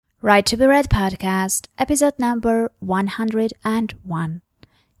Right to be Read podcast, episode number 101.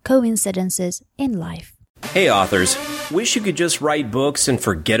 Coincidences in Life. Hey authors, wish you could just write books and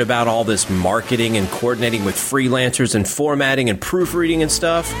forget about all this marketing and coordinating with freelancers and formatting and proofreading and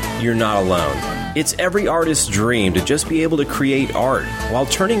stuff? You're not alone. It's every artist's dream to just be able to create art while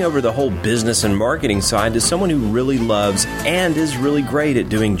turning over the whole business and marketing side to someone who really loves and is really great at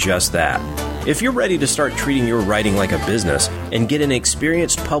doing just that. If you're ready to start treating your writing like a business and get an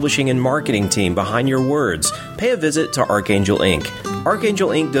experienced publishing and marketing team behind your words, pay a visit to Archangel Inc. Archangel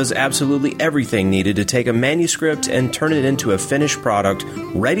Inc. does absolutely everything needed to take a manuscript and turn it into a finished product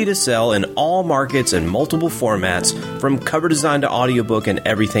ready to sell in all markets and multiple formats, from cover design to audiobook and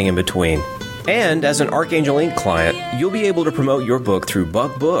everything in between. And as an Archangel Inc. client, you'll be able to promote your book through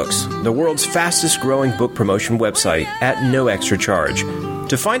Buck Books, the world's fastest growing book promotion website, at no extra charge.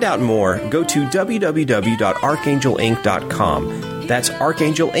 To find out more, go to www.archangelinc.com. That's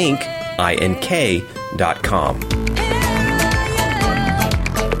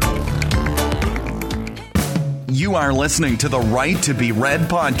archangelinc.com. You are listening to the Right to be Read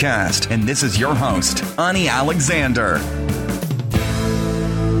podcast, and this is your host, Ani Alexander.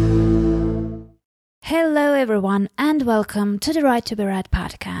 Hello everyone and welcome to the Right to be Read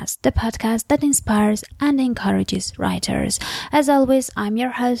podcast, the podcast that inspires and encourages writers. As always, I'm your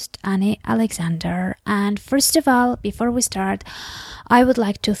host, Ani Alexander. And first of all, before we start, I would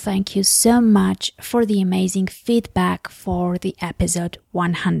like to thank you so much for the amazing feedback for the episode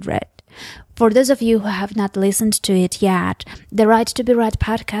 100. For those of you who have not listened to it yet, the Right to be Read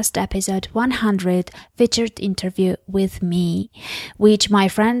podcast episode 100 featured interview with me, which my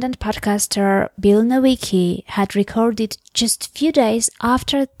friend and podcaster Bill Nowicki had recorded just a few days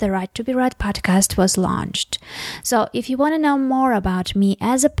after the Right to be Read podcast was launched. So if you want to know more about me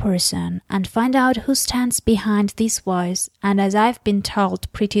as a person and find out who stands behind this voice and, as I've been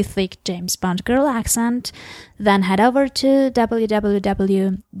told, pretty thick James Bond girl accent, then head over to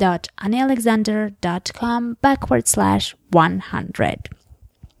www.anialexander.com/100.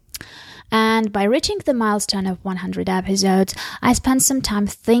 And by reaching the milestone of 100 episodes, I spent some time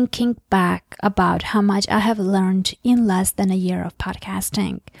thinking back about how much I have learned in less than a year of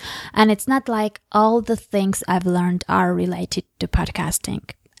podcasting. And it's not like all the things I've learned are related to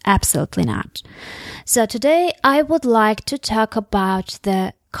podcasting. Absolutely not. So today I would like to talk about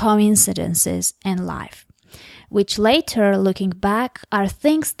the coincidences in life, which later, looking back, are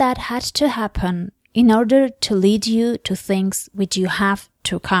things that had to happen in order to lead you to things which you have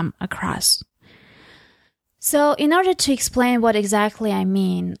to come across. So in order to explain what exactly I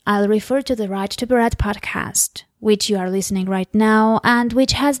mean, I'll refer to the Right to be Read podcast, which you are listening right now and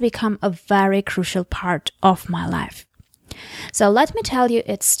which has become a very crucial part of my life. So let me tell you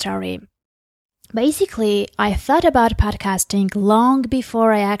its story. Basically, I thought about podcasting long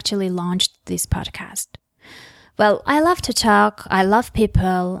before I actually launched this podcast. Well, I love to talk, I love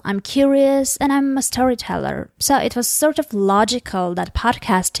people, I'm curious, and I'm a storyteller. So it was sort of logical that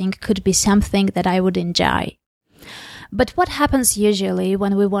podcasting could be something that I would enjoy. But what happens usually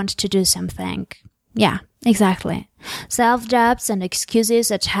when we want to do something? Yeah, exactly. Self-doubts and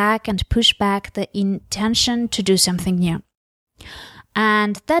excuses attack and push back the intention to do something new.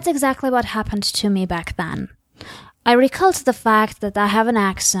 And that's exactly what happened to me back then. I recalled the fact that I have an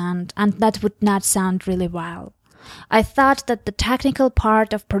accent and that would not sound really well. I thought that the technical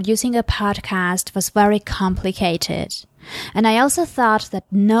part of producing a podcast was very complicated. And I also thought that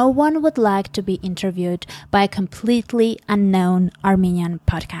no one would like to be interviewed by a completely unknown Armenian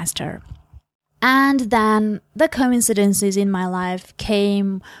podcaster. And then the coincidences in my life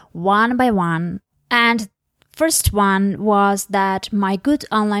came one by one. And first one was that my good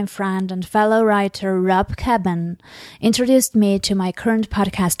online friend and fellow writer Rob Cabin introduced me to my current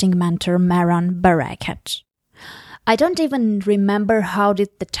podcasting mentor Meron Bareket. I don't even remember how did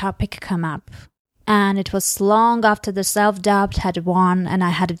the topic come up. And it was long after the self-doubt had won and I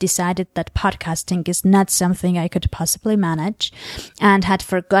had decided that podcasting is not something I could possibly manage and had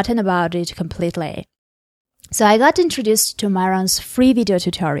forgotten about it completely. So I got introduced to Meron's free video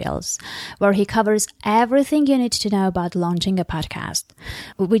tutorials, where he covers everything you need to know about launching a podcast,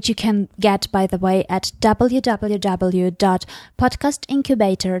 which you can get, by the way, at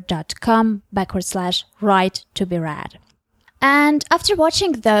www.podcastincubator.com/right to be read. And after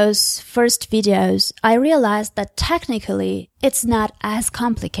watching those first videos, I realized that technically it's not as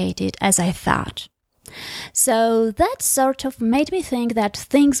complicated as I thought. So that sort of made me think that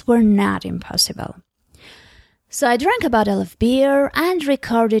things were not impossible. So I drank a bottle of beer and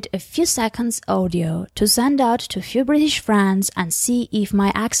recorded a few seconds audio to send out to a few British friends and see if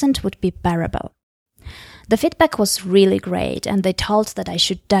my accent would be bearable. The feedback was really great, and they told that I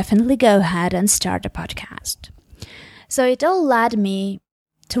should definitely go ahead and start a podcast. So it all led me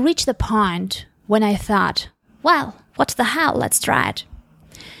to reach the point when I thought, well, what the hell, let's try it.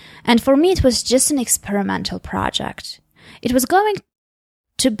 And for me, it was just an experimental project. It was going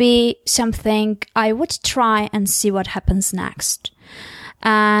to be something I would try and see what happens next.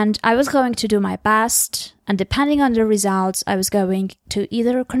 And I was going to do my best, and depending on the results, I was going to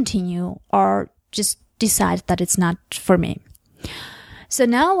either continue or just decide that it's not for me. So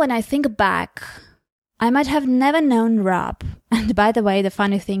now when I think back, I might have never known Rob. And by the way, the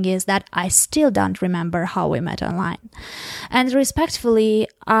funny thing is that I still don't remember how we met online. And respectfully,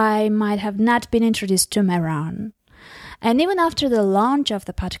 I might have not been introduced to Mehran. And even after the launch of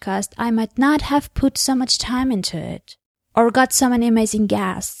the podcast, I might not have put so much time into it, or got so many amazing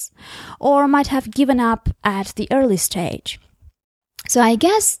guests, or might have given up at the early stage. So I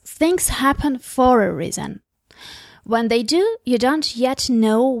guess things happen for a reason. When they do, you don't yet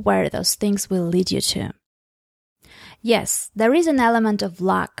know where those things will lead you to. Yes, there is an element of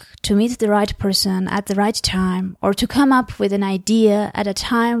luck to meet the right person at the right time, or to come up with an idea at a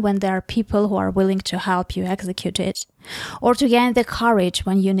time when there are people who are willing to help you execute it, or to gain the courage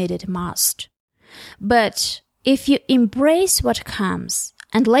when you need it most. But if you embrace what comes,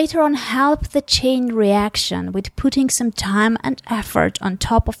 and later on help the chain reaction with putting some time and effort on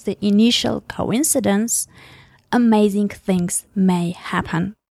top of the initial coincidence, amazing things may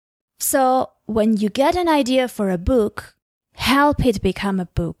happen. So, when you get an idea for a book, help it become a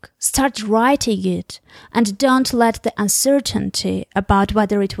book. Start writing it, and don't let the uncertainty about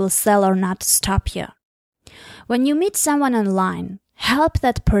whether it will sell or not stop you. When you meet someone online, help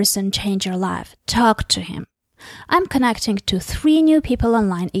that person change your life. Talk to him. I'm connecting to 3 new people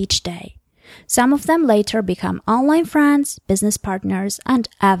online each day. Some of them later become online friends, business partners, and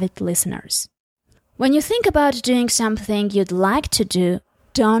avid listeners. When you think about doing something you'd like to do,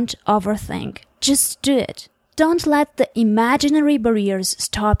 don't overthink. Just do it. Don't let the imaginary barriers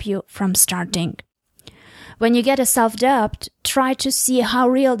stop you from starting. When you get a self-doubt, try to see how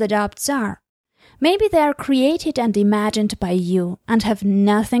real the doubts are. Maybe they are created and imagined by you and have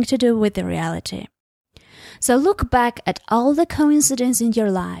nothing to do with the reality. So look back at all the coincidences in your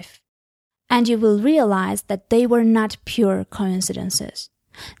life, and you will realize that they were not pure coincidences.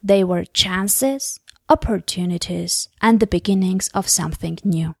 They were chances, opportunities, and the beginnings of something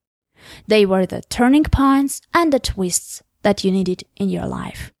new. They were the turning points and the twists that you needed in your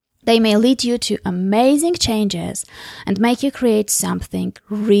life. They may lead you to amazing changes and make you create something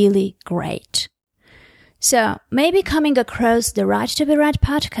really great. So, maybe coming across the Right to be Read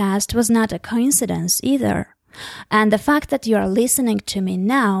podcast was not a coincidence either. And the fact that you are listening to me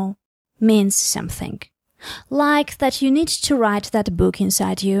now means something. Like that you need to write that book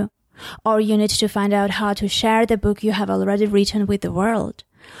inside you, or you need to find out how to share the book you have already written with the world,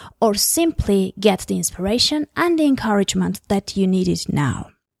 or simply get the inspiration and the encouragement that you needed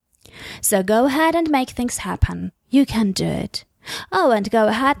now. So go ahead and make things happen. You can do it. Oh, and go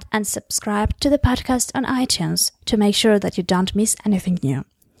ahead and subscribe to the podcast on iTunes to make sure that you don't miss anything new.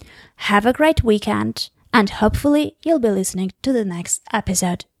 Have a great weekend, and hopefully you'll be listening to the next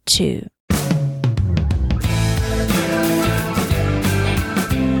episode too.